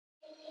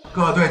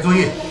各队注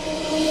意。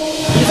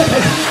比赛开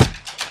始。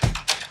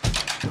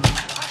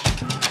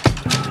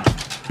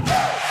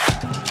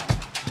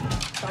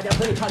大家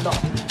可以看到，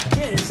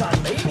电闪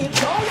雷鸣，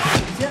遥遥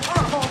领先2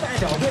号代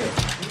表队。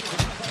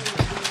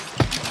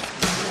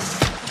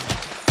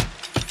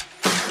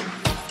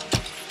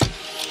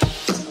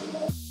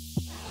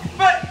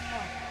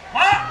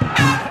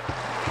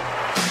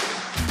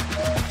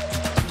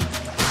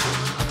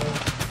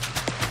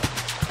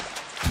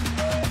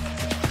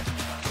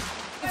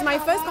 My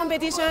first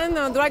competition,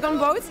 dragon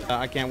boat.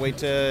 I can't wait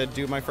to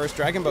do my first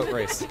dragon boat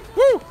race.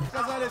 Woo!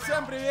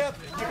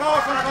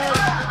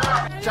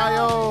 加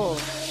油!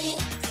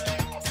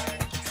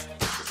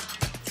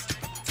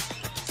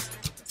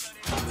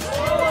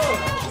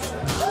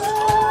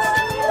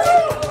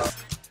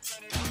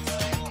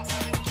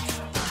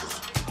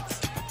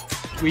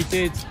 We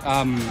did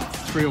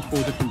 3 or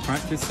 4 different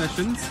practice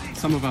sessions.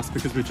 Some of us,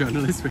 because we're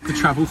journalists, we have to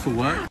travel for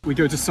work. We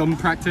go to some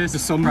practice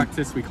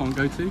we can't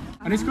go to.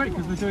 And it's great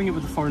because we're doing it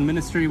with the foreign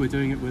ministry, we're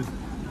doing it with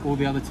all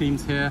the other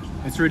teams here.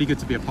 It's really good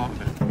to be a part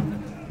of it.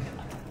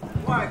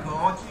 外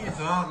国记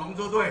者龙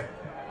舟队，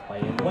欢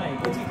迎外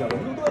国记者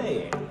龙舟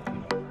队。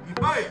预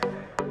备，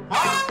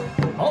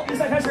好，比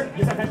赛开始，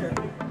比赛开始。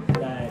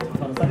在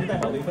场上的3支代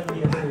表队分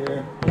别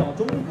是1到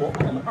中国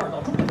我们2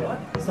到中国台湾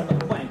，3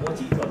到外国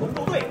记者龙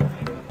舟队。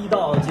 1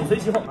到紧随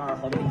其后，2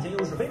号的领先优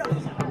势非常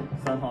明显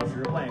，3号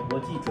是外国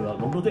记者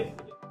龙舟队。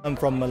 I'm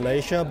from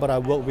Malaysia, but I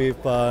work with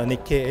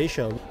Nikkei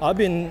Asia. I've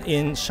been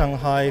in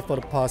Shanghai for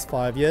the past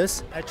 5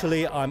 years.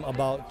 Actually, I'm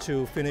about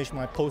to finish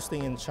my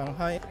posting in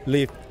Shanghai,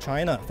 leave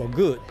China for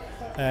good.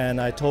 And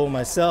I told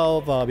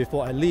myself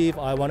before I leave,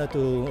 I wanted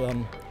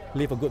to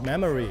leave a good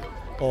memory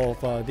of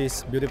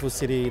this beautiful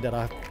city that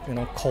I've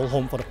called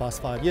home for the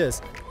past 5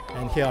 years.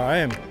 And here I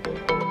am.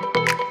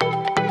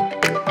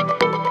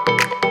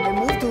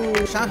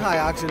 Shanghai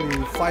actually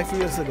 5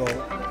 years ago,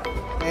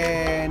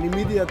 and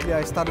immediately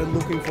I started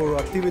looking for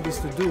activities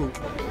to do,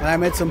 and I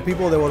met some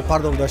people that were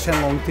part of the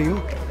Shenlong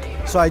team,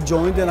 so I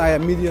joined and I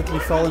immediately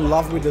fell in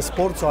love with the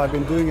sport, so I've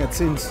been doing it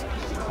since.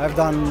 I've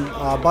done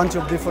a bunch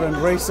of different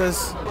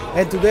races,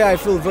 and today I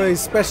feel very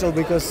special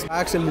because I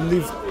actually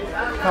live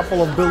a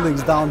couple of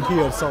buildings down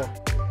here. So.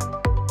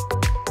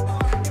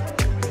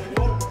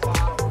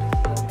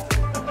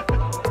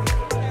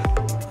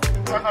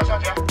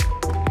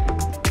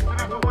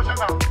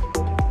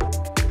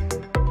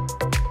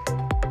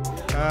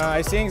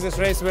 I think this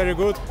race is very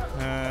good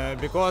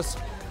because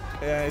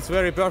it's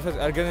very perfect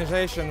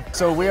organization.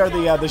 So we are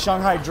the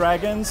Shanghai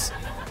Dragons.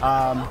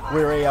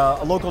 We're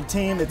a local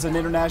team. It's an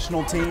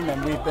international team,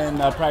 and we've been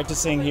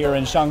practicing here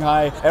in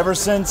Shanghai ever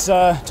since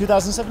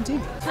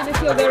 2017. I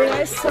feel very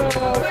nice for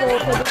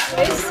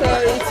this race.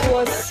 It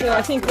was,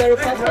 I think, very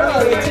popular.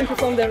 Our team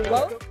performed very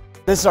well.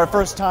 This is our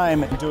first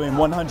time doing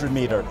 100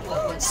 meter,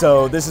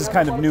 so this is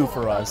kind of new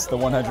for us, the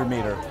 100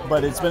 meter.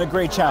 But it's been a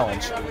great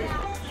challenge.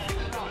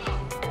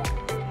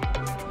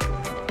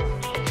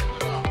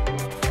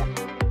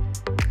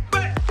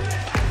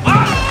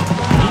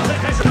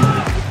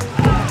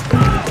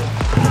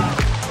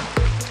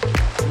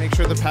 Make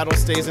sure the paddle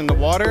stays in the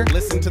water,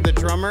 listen to the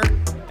drummer,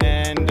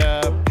 and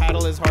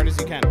paddle as hard as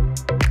you can.